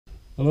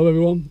Hello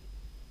everyone.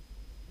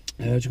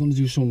 Just going to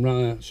do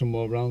some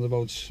more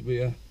roundabouts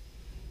with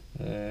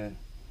you.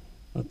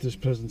 At this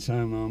present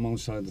time I'm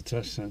outside the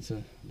test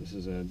centre. This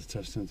is the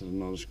test centre of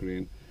Norris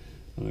Green,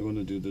 and I'm going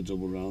to do the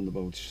double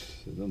roundabouts.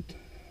 They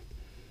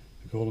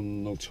call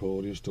them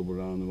notorious double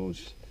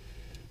roundabouts.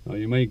 Now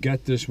you may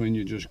get this when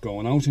you're just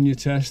going out in your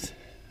test,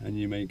 and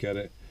you may get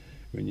it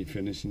when you're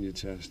finishing your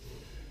test.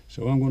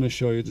 So I'm going to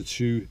show you the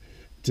two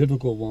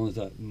difficult ones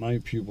that my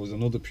pupils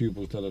and other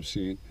pupils that I've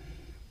seen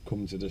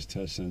come to this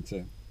test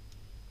centre,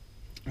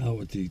 how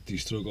they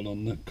struggle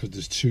on it, because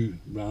there's two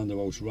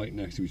roundabouts right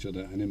next to each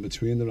other, and in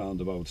between the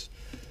roundabouts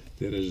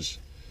there is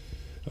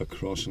a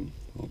crossing.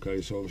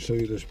 Okay, so I'll show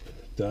you this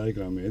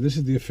diagram here. This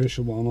is the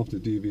official one off the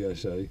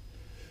DVSA.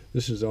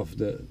 This is off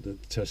the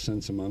test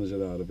centre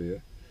manager out of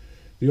here.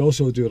 They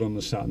also do it on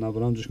the sat nav,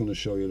 but I'm just going to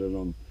show you that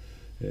on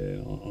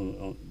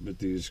with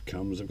these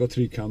cameras. I've got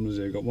three cameras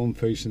here. I've got one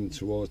facing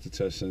towards the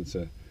test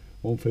centre,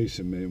 one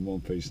facing me, and one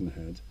facing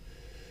ahead.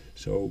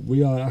 So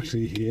we are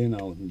actually here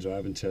now in the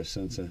driving test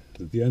centre.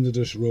 At the end of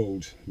this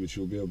road, which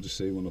you'll be able to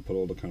see when I put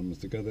all the cameras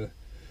together,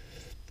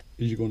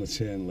 is you're going to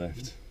turn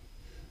left,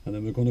 and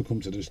then we're going to come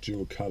to this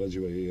dual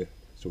carriageway here,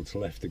 so it's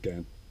left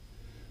again.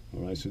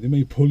 Alright, so they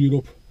may pull you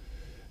up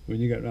when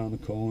you get round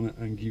the corner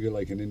and give you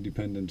like an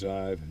independent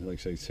drive, like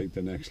say take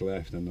the next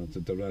left, and at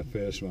the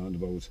first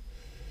roundabout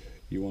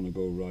you want to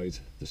go right,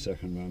 the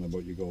second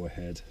roundabout you go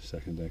ahead,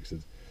 second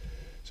exit.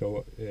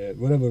 So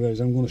whatever it is,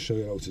 I'm going to show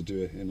you how to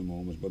do it in a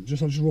moment, but I'll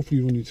just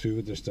roughly run you through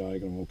with this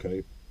diagram.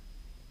 Okay,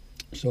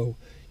 so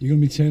you're going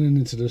to be turning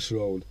into this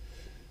road,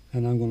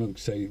 and I'm going to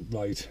say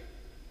right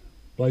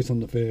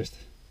on the first,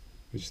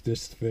 which is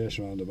this first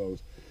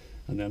roundabout,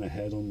 and then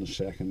ahead on the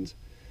second.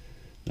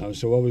 Now,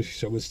 so obviously,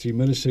 so it's the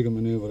mirror signal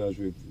manoeuvre as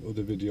with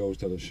other videos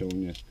that I've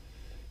shown you.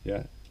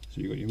 Yeah,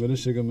 so you got your mirror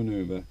signal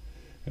manoeuvre,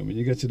 and when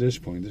you get to this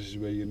point, this is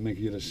where you make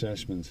your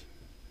assessment.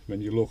 When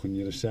you look and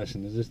you're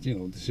assessing, is this,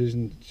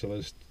 decision,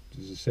 is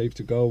it safe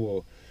to go?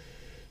 Or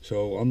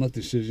so on that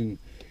decision,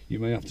 you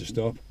may have to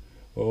stop,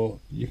 or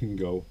you can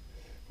go.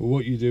 But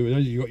what you do is,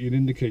 as you got your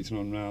indicator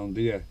on round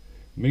here,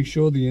 make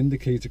sure the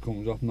indicator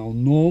comes off. Now,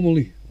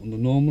 normally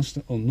on normal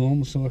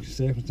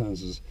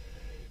circumstances,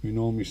 we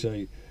normally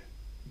say,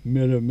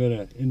 mirror,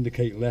 mirror,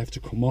 indicate left to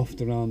come off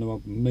the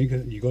roundabout.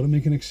 You got to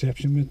make an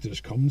exception with this.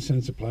 Common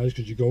sense applies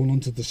because you're going on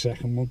to the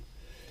second one.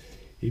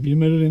 If you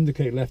mirror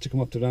indicate left to come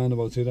up the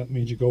roundabout here, that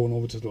means you're going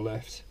over to the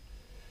left,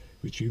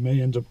 which you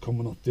may end up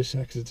coming off this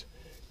exit,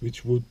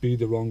 which would be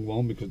the wrong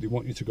one, because they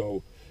want you to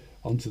go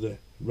onto the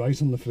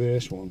right on the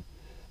first one,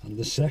 and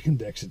the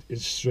second exit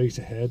is straight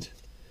ahead.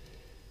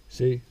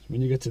 See,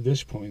 when you get to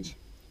this point,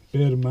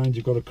 bear in mind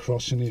you've got a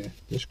crossing here.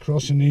 This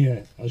crossing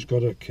here has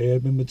got a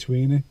curb in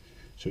between it,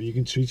 so you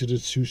can treat it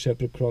as two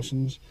separate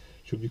crossings.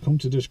 So if you come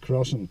to this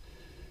crossing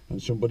and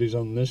somebody's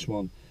on this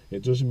one,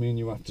 it doesn't mean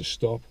you have to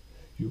stop.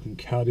 You can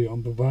carry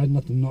on, providing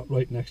that they're not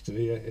right next to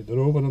here. If they're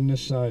over on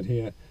this side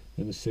here,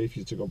 then it's safe for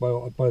you to go.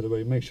 By the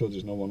way, make sure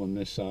there's no one on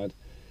this side.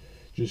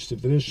 Just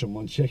if there is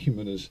someone, check your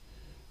mirrors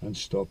and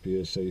stop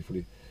here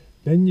safely.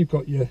 Then you've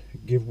got your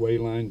give way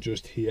line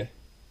just here.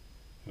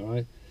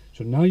 Alright,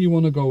 so now you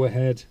want to go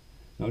ahead.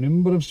 Now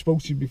remember, I've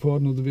spoke to you before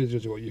in other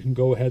videos about you can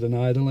go ahead in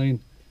either lane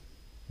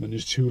when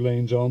there's two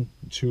lanes on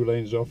and two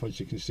lanes off. As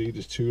you can see,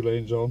 there's two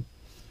lanes on,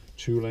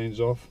 two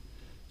lanes off,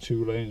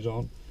 two lanes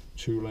on,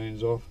 two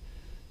lanes off,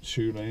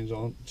 two lanes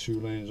on,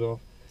 two lanes off,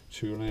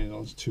 two lanes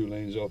on, two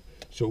lanes off.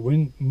 So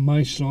when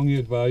my strongly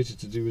advise you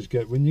to do is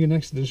when you're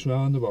next to this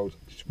roundabout,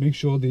 make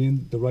sure the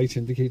right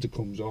indicator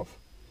comes off,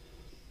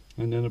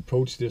 and then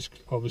approach this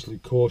obviously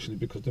cautiously,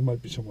 because there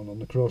might be someone on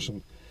the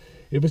crossing.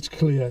 If it's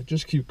clear,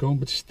 just keep going,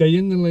 but stay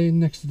in the lane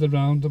next to the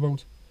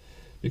roundabout,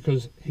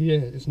 because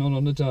here it's not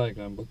on the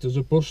diagram, but there's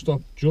a bus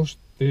stop just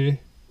there.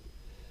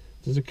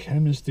 There's a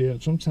chemist there,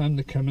 and sometimes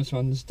the chemist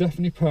van, there's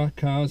definitely parked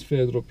cars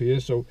further up here.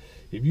 So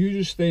if you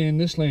just stay in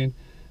this lane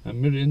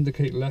and mirror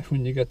indicate left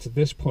when you get to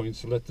this point,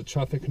 to let the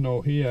traffic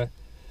know here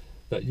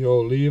that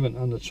you're leaving,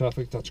 and the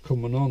traffic that's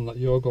coming on that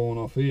you're going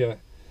off here,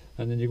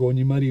 and then you go on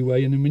your merry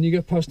way, and then when you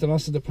get past the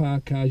last of the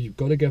parked cars, you've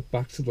got to get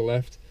back to the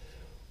left.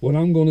 What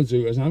I'm going to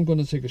do is I'm going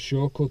to take a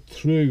shortcut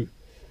through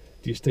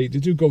the estate. They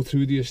do go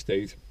through the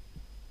estate,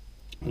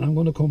 and I'm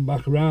going to come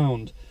back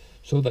round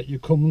so that you're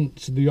coming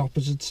to the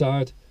opposite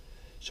side.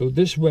 So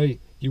this way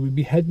you would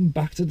be heading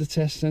back to the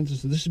test centre.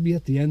 So this would be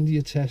at the end of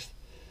your test.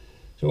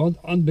 So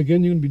on the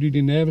beginning you're going to be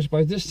really nervous.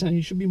 By this time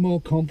you should be more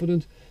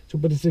confident. So,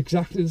 but it's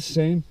exactly the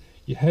same.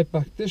 You head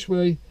back this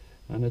way,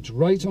 and it's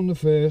right on the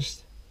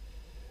first.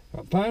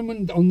 I find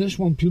when on this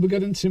one people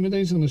get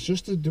intimidated, and it's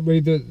just the way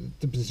the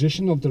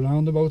position of the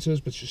roundabout is.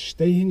 But just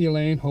stay in your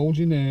lane, hold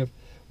your nerve,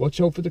 watch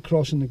out for the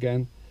crossing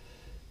again,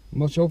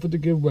 watch out for the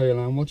give way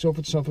line, watch out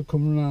for traffic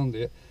coming around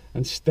here,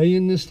 and stay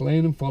in this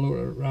lane and follow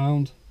it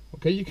around.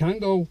 Okay, you can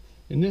go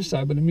in this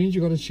side, but it means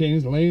you've got to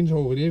change lanes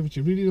over here, but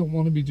you really don't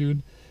want to be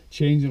doing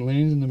changing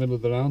lanes in the middle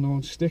of the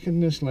roundabout. Stick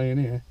in this lane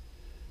here,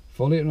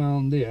 follow it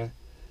around there,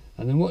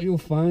 and then what you'll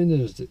find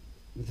is that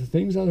the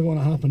things that are going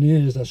to happen here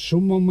is that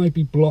someone might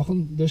be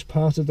blocking this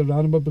part of the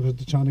roundabout because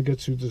they're trying to get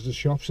through the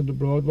shops and the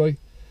Broadway.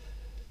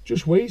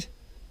 just wait,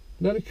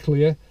 let it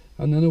clear,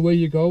 and then away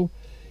you go.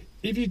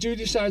 If you do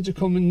decide to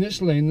come in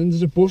this lane, then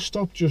there's a bus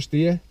stop just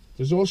here.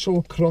 There's also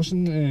a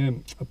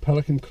crossing, a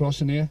Pelican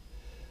crossing here.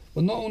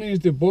 But not only is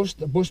the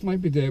bus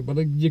might be there, but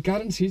you're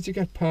guaranteed to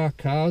get parked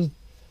cars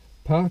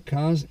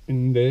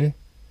in there.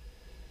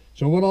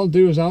 So what I'll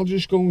do is I'll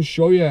just go and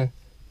show you.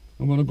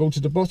 I'm going to go to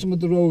the bottom of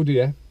the road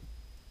here.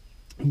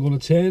 I'm going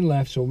to turn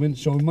left. So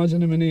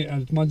imagine I'm in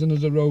here, imagine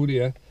there's a road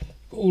here.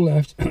 Go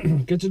left,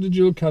 get to the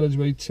dual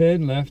carriageway,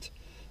 turn left.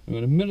 I'm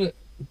going to mirror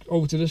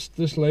over to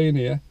this lane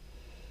here.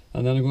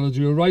 And then I'm going to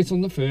do a right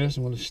on the first.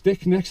 I'm going to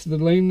stick next to the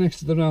lane next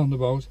to the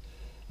roundabout.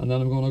 And then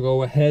I'm going to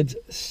go ahead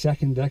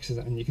second exit,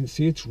 and you can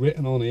see it's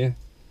written on here.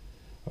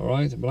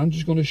 Alright, but I'm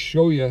just going to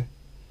show you,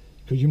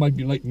 because you might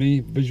be like me,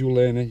 visual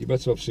learner, you're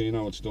better off seeing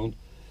how it's done.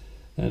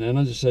 And then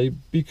as I say,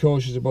 be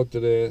cautious about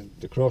the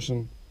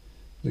crossing,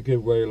 the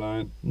giveaway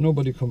line,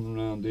 nobody coming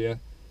around here.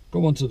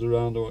 Go onto the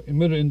roundabout,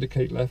 mirror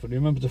indicate left, and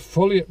remember to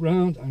follow it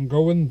round and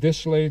go in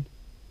this lane.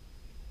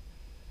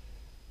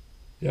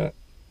 Yeah,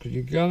 because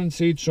you're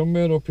guaranteed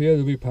somewhere up here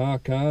there'll be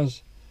parked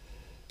cars.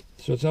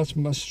 So that's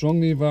I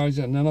strongly advise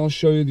it, and then I'll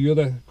show you the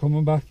other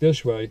coming back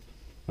this way,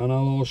 and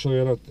I'll also show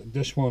you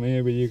this one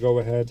here where you go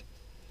ahead,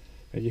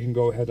 and you can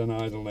go ahead in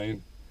either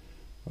lane.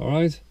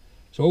 Alright,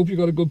 so I hope you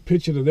got a good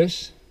picture of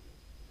this.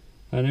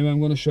 Anyway, I'm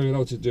going to show you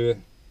how to do it.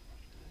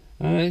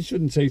 And it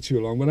shouldn't take too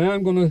long, but I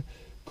am going to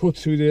cut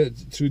through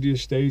the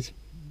estate,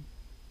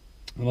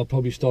 and I'll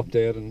probably stop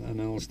there and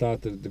then I'll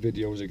start the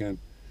videos again.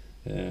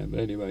 But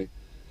anyway,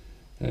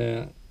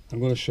 I'm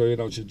going to show you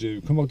how to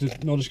do. Come out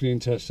to Norris Green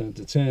Test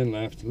Centre, turn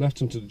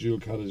left onto the dual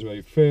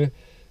carriageway,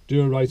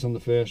 do a right on the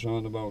first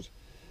roundabout,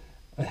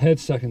 ahead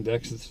second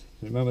exit.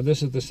 Remember,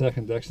 this is the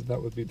second exit,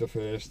 that would be the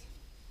first,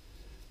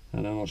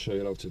 and then I'll show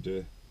you how to do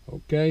it.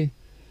 Okay,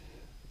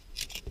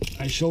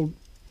 I shall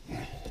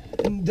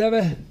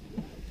endeavour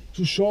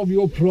to solve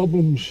your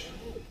problems.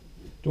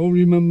 Don't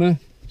remember,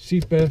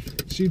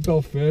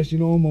 seatbelt first. You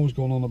know I'm always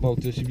going on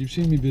about this. If you've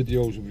seen me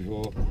videos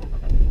before,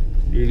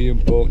 really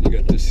important you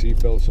get the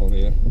seatbelts on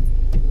here.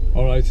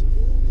 Alright,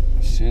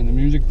 let's turn the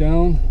music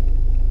down.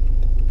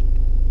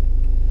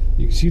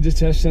 You can see the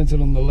test centre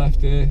on the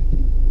left there,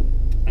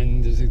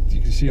 and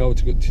you can see how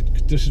it's got.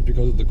 This is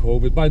because of the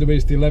COVID. By the way,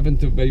 it's the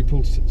 11th of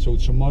April, so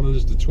tomorrow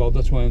is the 12th.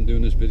 That's why I'm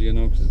doing this video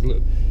now, because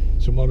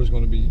tomorrow's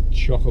going to be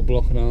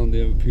chock-a-block around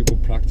there with people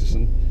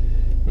practicing.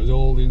 Because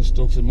all the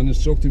instructors, I'm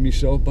instructing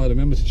myself, but I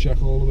remember to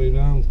check all the way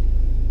around.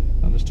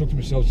 I'm instructing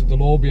myself that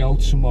they'll all be out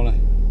tomorrow.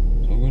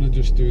 So I'm going to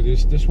just do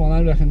this one.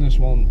 I reckon this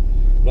one,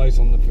 right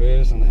on the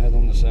first and ahead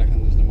on the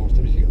second, is the most.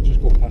 If you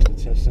just go past the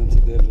test centre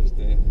there,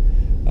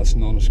 that's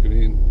Norris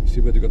Green.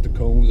 See where they got the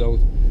cones out?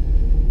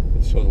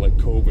 It's sort of like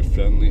COVID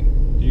friendly.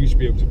 You used to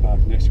be able to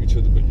park next to each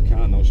other, but you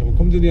can't now. So we'll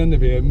come to the end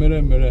of here, mirror,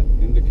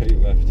 indicate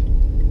left.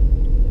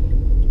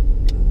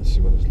 Let's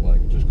see what it's like.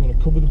 I'm just going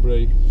to cover the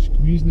brake,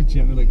 squeezing it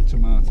gently like a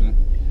tomato,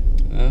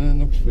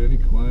 and it looks fairly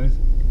quiet.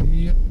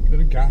 Yeah,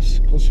 bit of gas,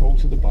 clutch hold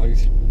to the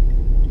bite,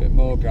 bit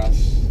more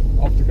gas,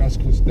 off the gas,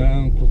 clutch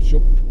down, clutch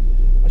up.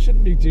 I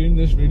shouldn't be doing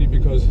this really,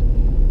 because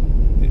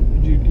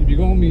if you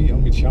go on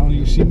my channel,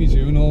 you'll see me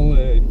doing all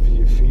for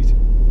your feet.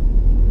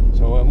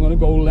 So I'm going to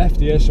go left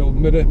here, so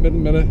mirror,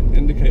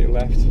 indicate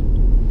left.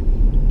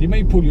 You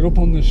may pull you up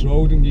on this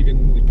road and give you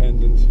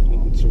independent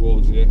on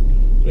towards here.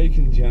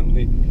 Braking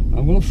gently.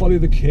 I'm going to follow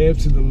the curve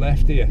to the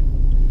left here.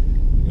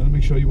 You're going to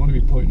make sure you want to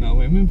be pointing that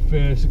way. I'm in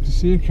first. If you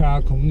see a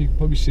car coming, you can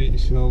probably see it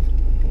yourself.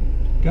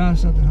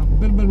 Gas at the hand, a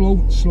bit of a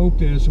low slope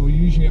there, so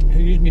use my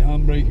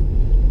handbrake.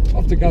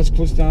 Off the gas,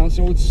 clutch down.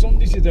 So it's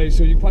Sunday today,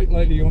 so you're quite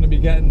likely you're going to be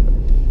getting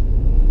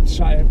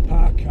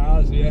parked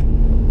cars here.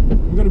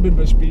 We've got a bit of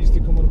a speed to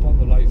coming up on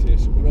the right here,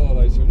 so we're all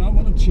right. So now I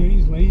want to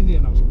change lanes here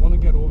now. So I want to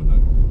get over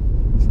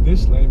to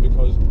this lane,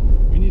 because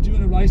when you're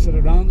doing a right at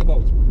a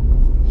roundabout,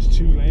 there's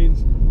two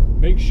lanes.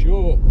 Make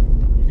sure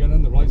you get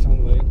in the right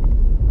hand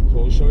lane. So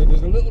I'll show you.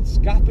 There's a little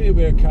gap here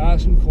where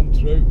cars can come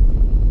through.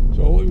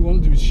 So what we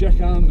want to do is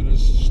check our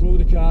mirrors, slow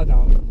the car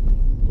down,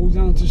 go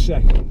down to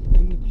second,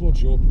 bring the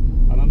clutch up,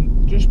 and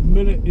I'm just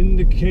mirror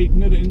indicate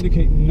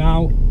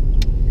now.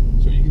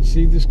 So you can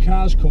see this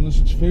car's coming,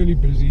 so it's fairly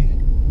busy,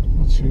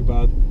 not too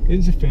bad.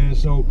 Into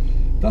first, so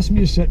that's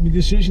my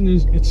decision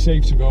is it's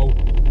safe to go.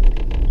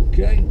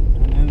 Okay,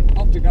 and then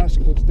off the gas,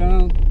 clutch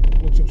down,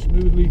 clutch up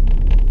smoothly,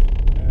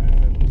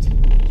 and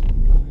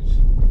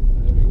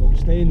there we go.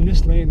 Stay in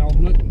this lane now,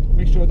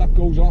 make sure that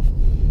goes off.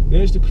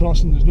 There's the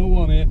crossing, there's no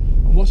one here.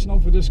 I'm watching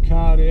out for this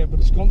car here,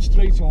 but it's gone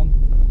straight on.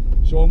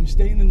 So I'm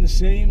staying in the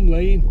same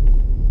lane.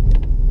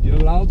 You're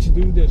allowed to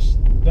do this.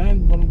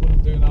 Then what I'm going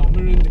to do now, I'm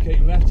going to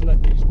indicate left to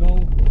let these know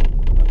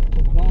that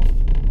they're coming off.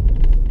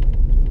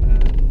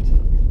 And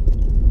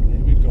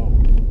there we go.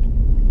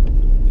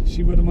 You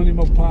see where the money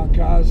about parked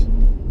cars?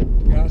 The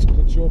gas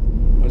clutch up,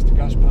 that's the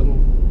gas pedal.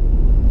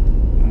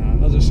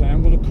 And as I say,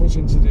 I'm going to cut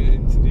into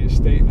the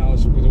estate now,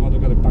 so because I want to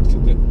get it back to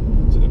the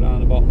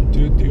roundabout and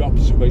do it the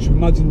opposite way. So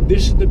imagine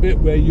this is the bit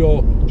where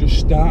you're just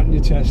starting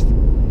your test.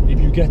 If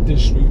you get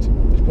this route,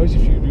 there's quite a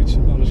few routes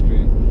in Norris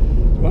Green.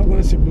 So well, I'm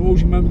going to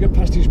always remember, get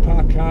past these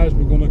parked cars,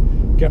 we're going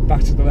to get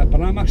back to the left,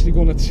 but I'm actually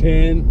going to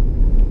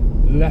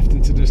turn left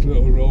into this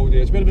little road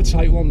here. It's a bit of a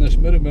tight one, this.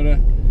 Mirror, mirror,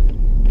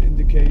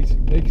 indicate,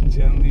 braking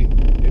gently.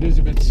 It is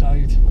a bit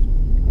tight.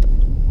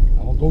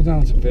 I'll go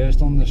down to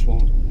first on this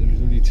one. It was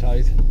really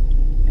tight,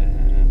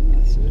 and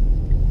that's it.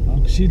 I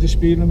can see the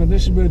speed limit.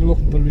 This is where they're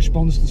looking for a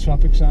response to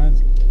traffic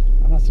signs,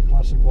 and that's a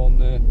classic one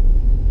there.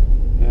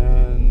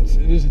 And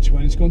it is a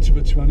 20, it's gone to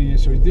a 20 here,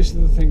 so this is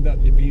the thing that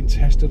you're being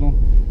tested on.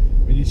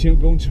 When you're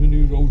going to a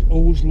new road,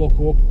 always look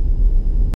up